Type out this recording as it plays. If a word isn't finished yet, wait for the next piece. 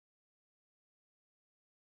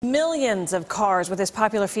Millions of cars with this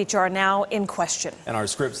popular feature are now in question. And our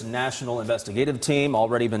Scripps national investigative team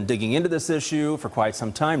already been digging into this issue for quite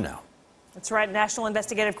some time now. That's right. National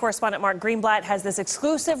investigative correspondent Mark Greenblatt has this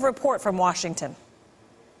exclusive report from Washington.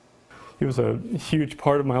 He was a huge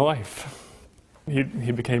part of my life. He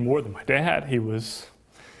became more than my dad. He was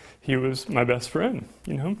my best friend,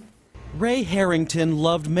 you know. Ray Harrington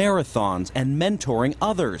loved marathons and mentoring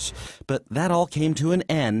others, but that all came to an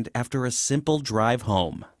end after a simple drive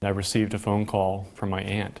home. I received a phone call from my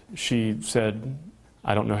aunt. She said,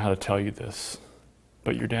 "I don't know how to tell you this,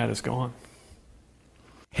 but your dad is gone."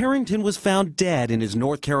 Harrington was found dead in his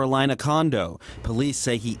North Carolina condo. Police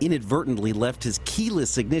say he inadvertently left his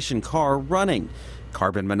keyless ignition car running.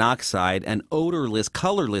 Carbon monoxide and odorless,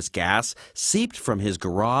 colorless gas seeped from his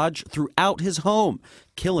garage throughout his home,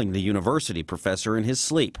 killing the university professor in his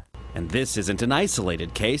sleep. And this isn't an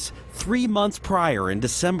isolated case. 3 months prior, in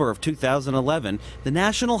December of 2011, the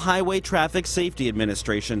National Highway Traffic Safety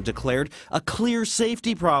Administration declared a clear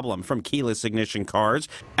safety problem from keyless ignition cars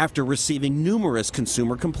after receiving numerous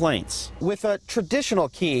consumer complaints. With a traditional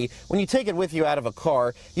key, when you take it with you out of a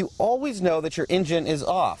car, you always know that your engine is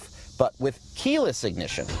off. But with keyless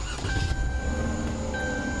ignition,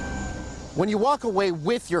 when you walk away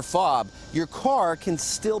with your fob, your car can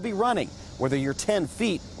still be running, whether you're 10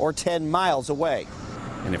 feet or 10 miles away.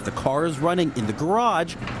 And if the car is running in the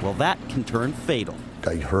garage, well, that can turn fatal.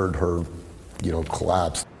 I heard her,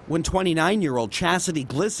 collapse. When 29-year-old Chastity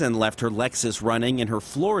Glisson left her Lexus running in her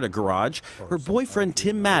Florida garage, her boyfriend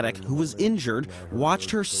Tim Maddock, who was injured,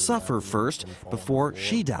 watched her suffer first before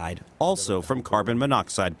she died, also from carbon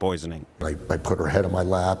monoxide poisoning. I put her head on my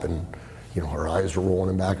lap and, her eyes were rolling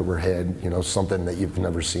in the back of her head, something that you've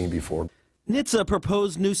never seen before. NHTSA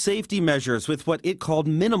proposed new safety measures with what it called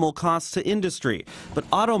minimal costs to industry, but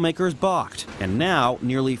automakers balked. And now,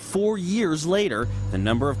 nearly 4 years later, the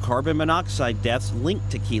number of carbon monoxide deaths linked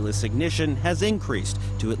to keyless ignition has increased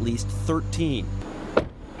to at least 13.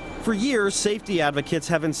 For years, safety advocates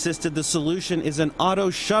have insisted the solution is an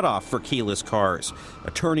auto shutoff for keyless cars.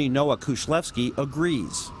 Attorney Noah Kushlewski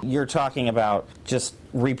agrees. You're talking about just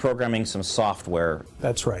reprogramming some software.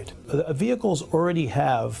 That's right. Vehicles already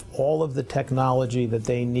have all of the technology that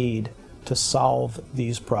they need to solve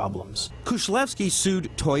these problems. Kushlewski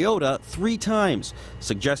sued Toyota 3 times,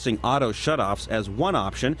 suggesting auto shutoffs as one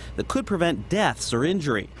option that could prevent deaths or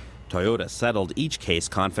injury. Toyota settled each case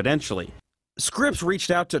confidentially. Scripps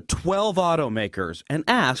reached out to 12 automakers and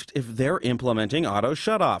asked if they're implementing auto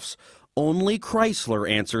shutoffs. Only Chrysler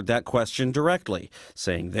answered that question directly,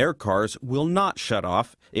 saying their cars will not shut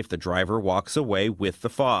off if the driver walks away with the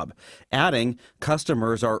fob, adding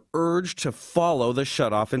customers are urged to follow the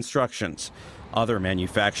shutoff instructions. Other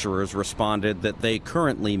manufacturers responded that they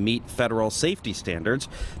currently meet federal safety standards,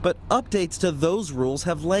 but updates to those rules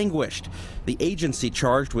have languished. The agency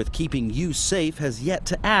charged with keeping you safe has yet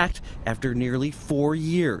to act after nearly 4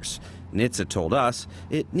 years. NHTSA told us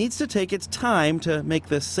it needs to take its time to make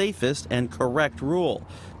the safest and correct rule,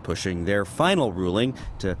 pushing their final ruling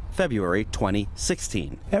to February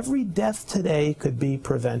 2016. Every death today could be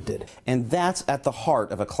prevented. And that's at the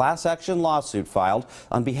heart of a class action lawsuit filed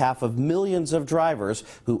on behalf of millions of drivers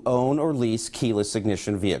who own or lease keyless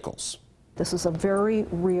ignition vehicles. This is a very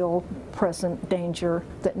real, present danger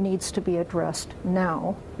that needs to be addressed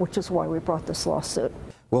now, which is why we brought this lawsuit.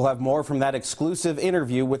 We'll have more from that exclusive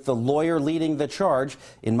interview with the lawyer leading the charge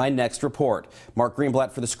in my next report. Mark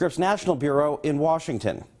Greenblatt for the Scripps National Bureau in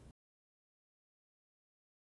Washington.